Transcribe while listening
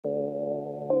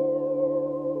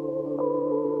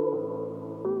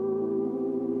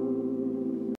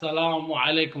Assalamu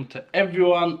alaikum to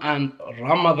everyone and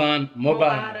Ramadan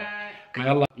Mubarak. May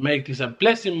Allah make this a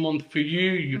blessing month for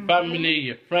you, your family,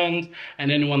 your friends,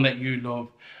 and anyone that you love.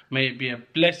 May it be a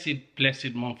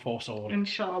blessed month for us all.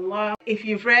 Inshallah. If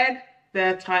you've read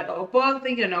the title above,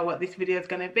 then you know what this video is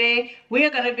going to be. We are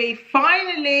going to be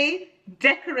finally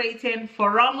decorating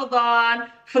for Ramadan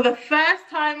for the first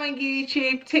time on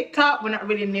YouTube. TikTok, we're not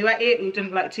really new at it. We've done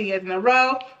it like 2 years in a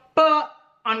row. But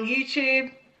on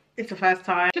YouTube, it's the first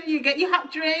time. You get your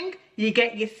hot drink, you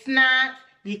get your snacks,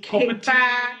 you kick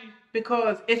back,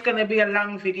 because it's going to be a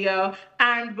long video,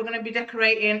 and we're going to be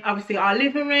decorating obviously our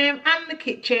living room and the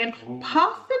kitchen,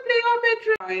 possibly our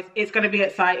bedroom. Guys, it's going to be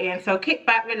exciting, so kick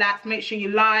back, relax, make sure you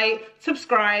like,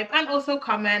 subscribe, and also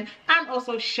comment, and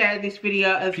also share this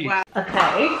video as well.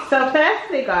 Okay, so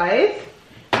firstly guys,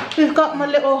 we've got my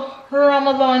little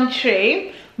Ramadan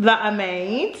tree that I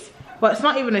made. Well, it's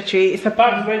not even a tree, it's a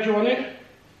Back veg on it?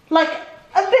 like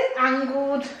a bit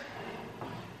angled.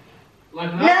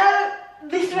 Like that? No,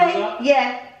 this Like way. that?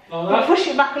 Yeah. Like But that? push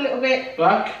it back a little bit.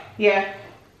 Back? Yeah,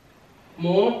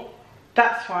 More?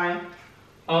 that's fine.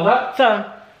 Like that?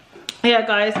 So, yeah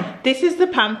guys, this is the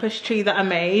Pampers tree that I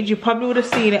made. You probably would have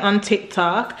seen it on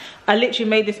TikTok. I literally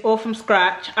made this all from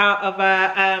scratch out of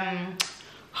a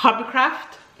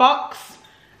Hobbycraft box.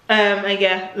 And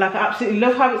yeah, like I absolutely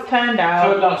love how it's turned out.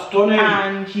 Turned out stunning.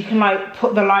 And you can like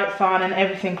put the lights on and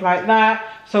everything like that.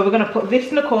 So we're gonna put this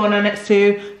in the corner next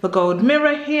to the gold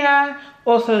mirror here.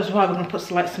 Also as well, we're gonna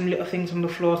put like some little things on the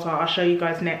floor, so I'll show you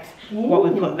guys next what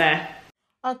we put there.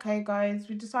 Okay guys,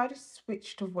 we decided to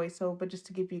switch to voiceover just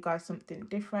to give you guys something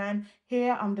different.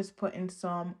 Here I'm just putting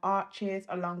some arches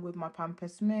along with my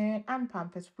Pampers Moon and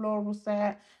Pampers Floral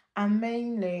set. And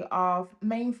mainly our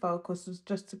main focus was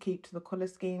just to keep to the colour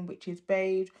scheme, which is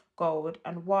beige, gold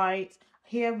and white.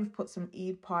 Here we've put some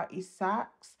Eid Party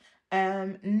sacks.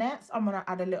 Next I'm going to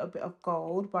add a little bit of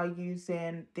gold by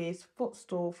using this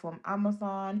footstool from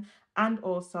Amazon. And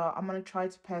also I'm going to try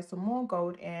to pair some more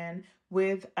gold in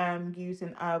with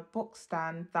using a book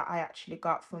stand that I actually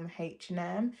got from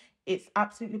H&M. It's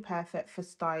absolutely perfect for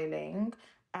styling,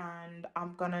 and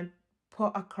I'm gonna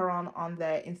put a Quran on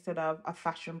there instead of a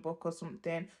fashion book or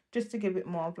something, just to give it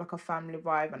more of like a family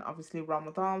vibe and obviously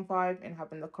Ramadan vibe in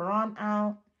having the Quran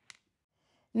out.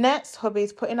 Next,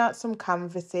 hubby's putting out some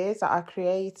canvases that I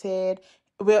created.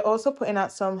 We're also putting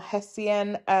out some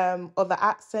Hessian other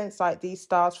accents like these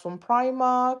stars from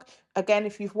Primark. Again,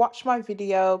 if you've watched my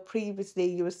video previously,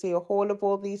 you will see a haul of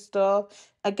all these stuff.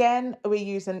 Again, we're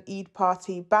using Eid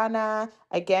Party banner,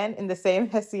 again in the same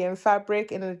Hessian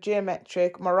fabric in a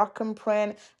geometric Moroccan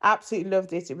print. Absolutely love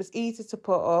this. It was easy to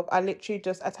put up. I literally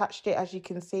just attached it, as you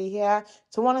can see here,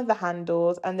 to one of the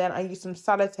handles, and then I used some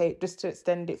sellotape just to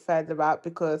extend it further out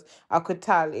because I could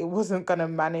tell it wasn't going to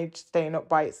manage staying up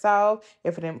by itself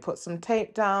if I didn't put some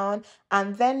tape down.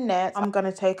 And then next, I'm going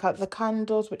to take out the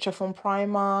candles, which are from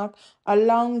Primark,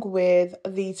 along with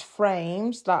these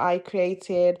frames that I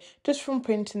created just from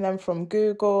printing them from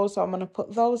Google. So I'm going to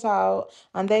put those out,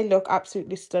 and they look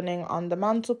absolutely stunning on the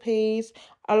mantelpiece,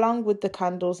 along with the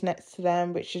candles next to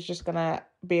them, which is just going to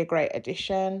be a great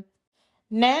addition.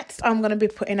 Next, I'm going to be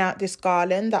putting out this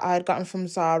garland that I had gotten from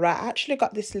Zara. I actually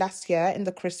got this last year in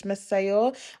the Christmas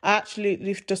sale. I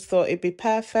absolutely just thought it'd be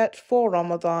perfect for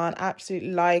Ramadan. I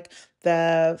absolutely like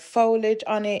the foliage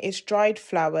on it. It's dried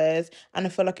flowers, and I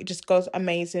feel like it just goes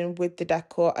amazing with the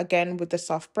decor, again with the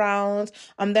soft browns.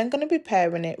 I'm then going to be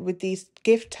pairing it with these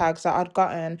gift tags that I'd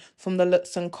gotten from the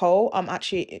Lutz & Co. I'm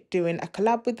actually doing a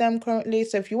collab with them currently,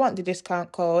 so if you want the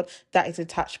discount code, that is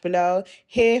attached below.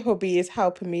 Here hubby is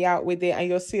helping me out with it, and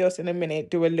you'll see us in a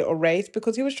minute do a little race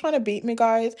because he was trying to beat me,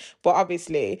 guys, but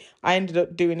obviously I ended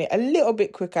up doing it a little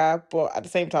bit quicker. But at the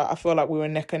same time, I feel like we were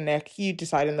neck and neck. You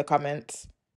decide in the comments.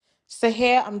 So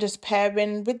here I'm just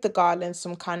pairing with the garland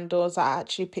some candles that I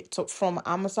actually picked up from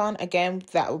Amazon. Again,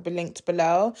 that will be linked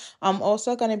below. I'm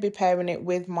also going to be pairing it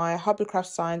with my Hobbycraft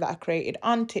sign that I created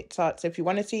on TikTok. So if you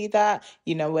want to see that,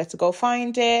 you know where to go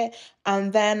find it.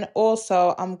 And then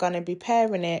also I'm going to be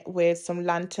pairing it with some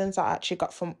lanterns that I actually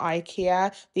got from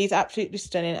IKEA. These are absolutely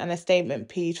stunning and a statement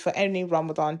piece for any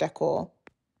Ramadan decor.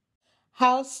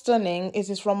 How stunning is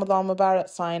this Ramadan Mubarak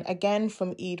sign, again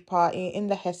from Eid Party in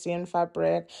the Hessian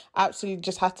fabric. Absolutely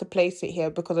just had to place it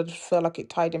here because I just feel like it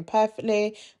tied in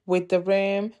perfectly with the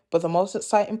room. But the most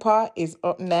exciting part is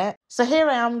up next. So here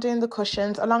I am doing the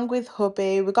cushions along with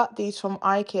hubby. We got these from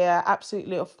IKEA,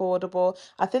 absolutely affordable.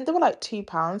 I think they were like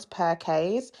 £2 per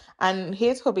case. And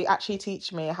here's hubby actually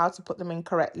teaching me how to put them in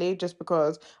correctly, just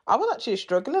because I was actually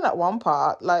struggling at one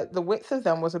part. Like the width of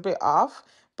them was a bit off.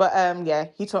 But yeah,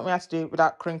 he taught me how to do it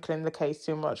without crinkling the case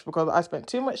too much because I spent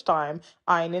too much time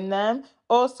ironing them.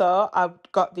 Also, I've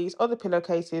got these other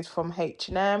pillowcases from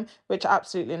H&M, which are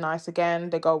absolutely nice. Again,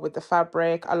 they go with the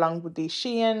fabric along with these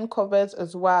Shein covers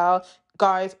as well.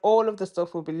 Guys, all of the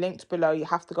stuff will be linked below. You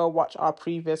have to go watch our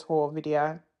previous haul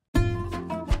video.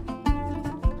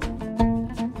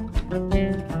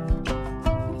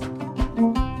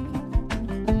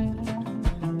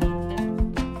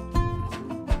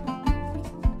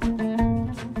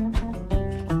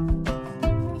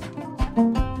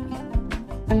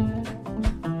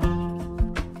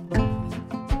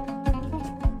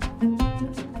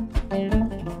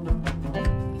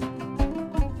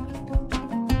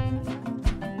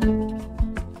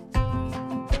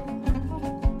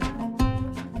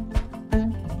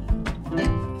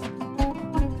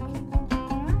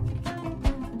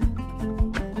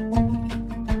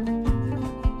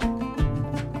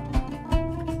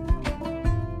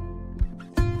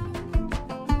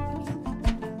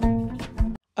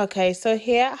 Okay, so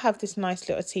here I have this nice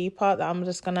little teapot that I'm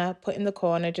just going to put in the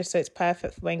corner just so it's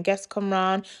perfect for when guests come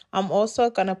round. I'm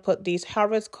also going to put these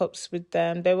Harrods cups with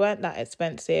them. They weren't that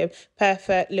expensive.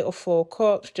 Perfect little 4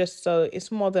 cups just so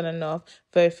it's more than enough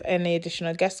for if any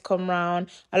additional guests come round.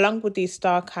 Along with these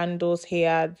star candles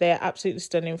here, they're absolutely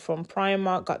stunning from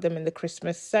Primark. Got them in the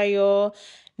Christmas sale.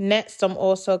 Next, I'm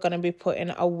also going to be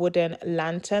putting a wooden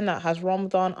lantern that has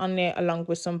Ramadan on it along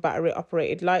with some battery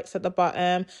operated lights at the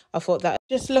bottom. I thought that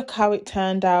just look how it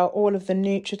turned out, all of the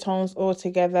neutral tones all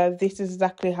together. This is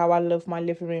exactly how I love my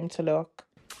living room to look.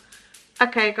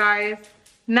 Okay guys,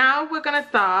 now we're going to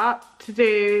start to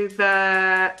do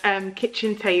the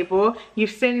kitchen table.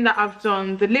 You've seen that I've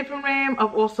done the living room.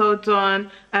 I've also done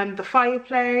the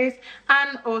fireplace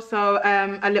and also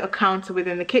a little counter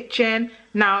within the kitchen.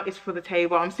 Now it's for the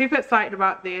table. I'm super excited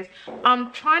about this.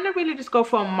 I'm trying to really just go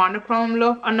for a monochrome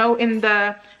look. I know in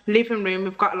the living room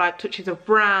we've got like touches of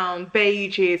brown,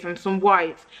 beiges and some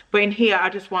whites, but in here I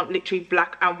just want literally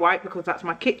black and white because that's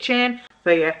my kitchen. So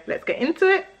yeah, let's get into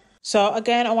it. So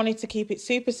again, I wanted to keep it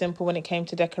super simple when it came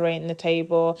to decorating the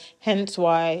table, hence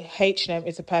why H&M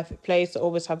is a perfect place to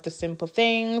always have the simple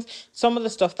things. Some of the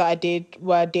stuff that I did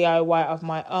were DIY of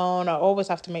my own. I always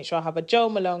have to make sure I have a Jo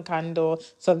Malone candle,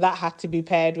 so that had to be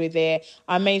paired with it.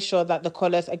 I made sure that the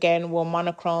colours again were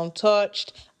monochrome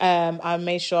touched. I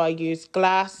made sure I used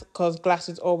glass because glass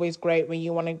is always great when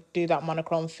you want to do that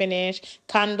monochrome finish.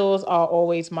 Candles are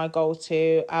always my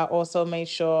go-to. I also made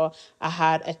sure I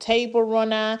had a table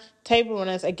runner. Table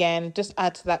runners, again, just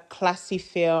add to that classy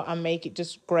feel and make it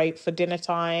just great for dinner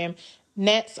time.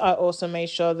 Next, I also made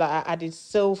sure that I added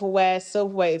silverware.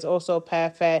 Silverware is also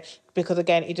perfect because,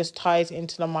 again, it just ties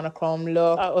into the monochrome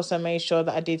look. I also made sure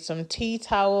that I did some tea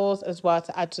towels as well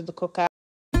to add to the cooker.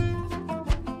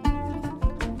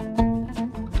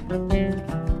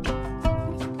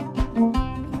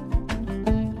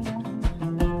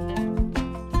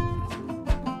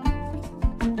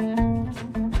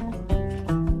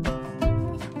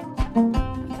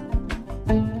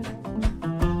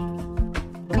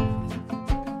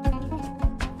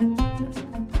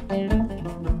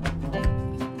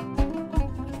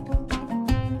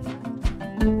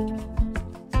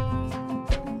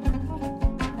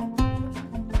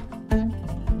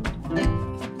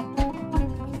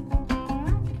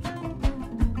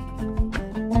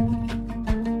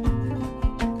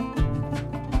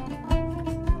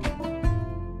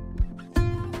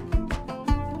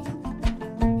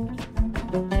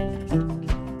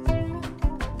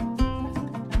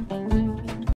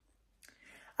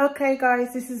 Okay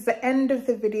guys, this is the end of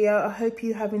the video. I hope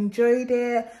you have enjoyed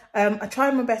it. I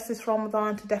tried my best this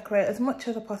Ramadan to decorate as much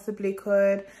as I possibly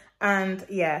could, and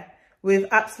yeah, we've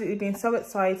absolutely been so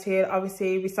excited.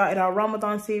 Obviously we started our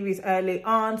Ramadan series early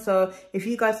on, so if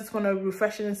you guys just want to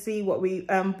refresh and see what we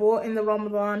bought in the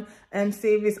Ramadan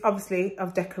series, obviously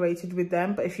I've decorated with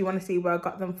them, but if you want to see where I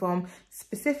got them from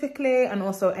specifically and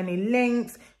also any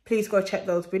links, please go check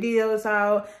those videos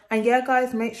out. And yeah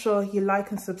guys, make sure you like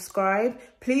and subscribe.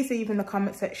 Please leave in the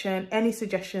comment section any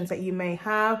suggestions that you may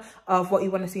have of what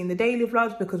you want to see in the daily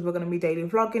vlogs, because we're going to be daily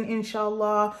vlogging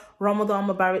inshallah. Ramadan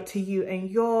Mubarak to you and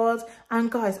yours.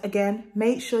 And guys, again,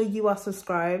 make sure you are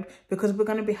subscribed because we're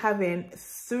going to be having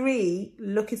 3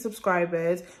 lucky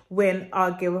subscribers win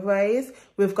our giveaways.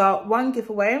 We've got one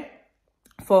giveaway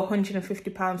for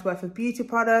 £150 worth of beauty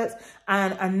products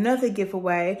and another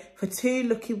giveaway for 2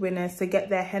 lucky winners to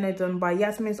get their henna done by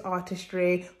Yasmin's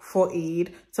Artistry for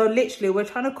Eid. So literally we're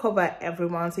trying to cover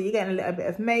everyone, so you're getting a little bit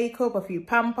of makeup, a few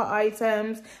pamper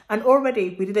items, and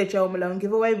already we did a Jo Malone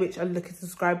giveaway which a lucky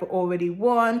subscriber already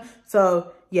won.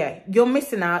 So yeah, you're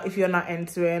missing out if you're not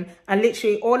entering. And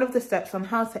literally all of the steps on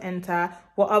how to enter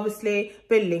will obviously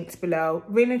be linked below.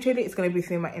 Really and truly, it's going to be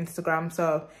through my Instagram.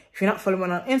 So if you're not following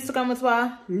on Instagram as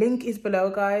well, link is below,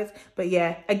 guys. But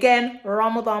yeah, again,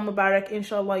 Ramadan Mubarak.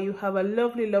 Inshallah, you have a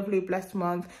lovely, lovely, blessed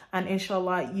month. And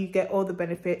inshallah, you get all the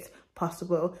benefits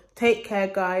possible. Take care,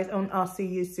 guys, and I'll see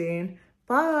you soon.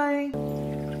 Bye.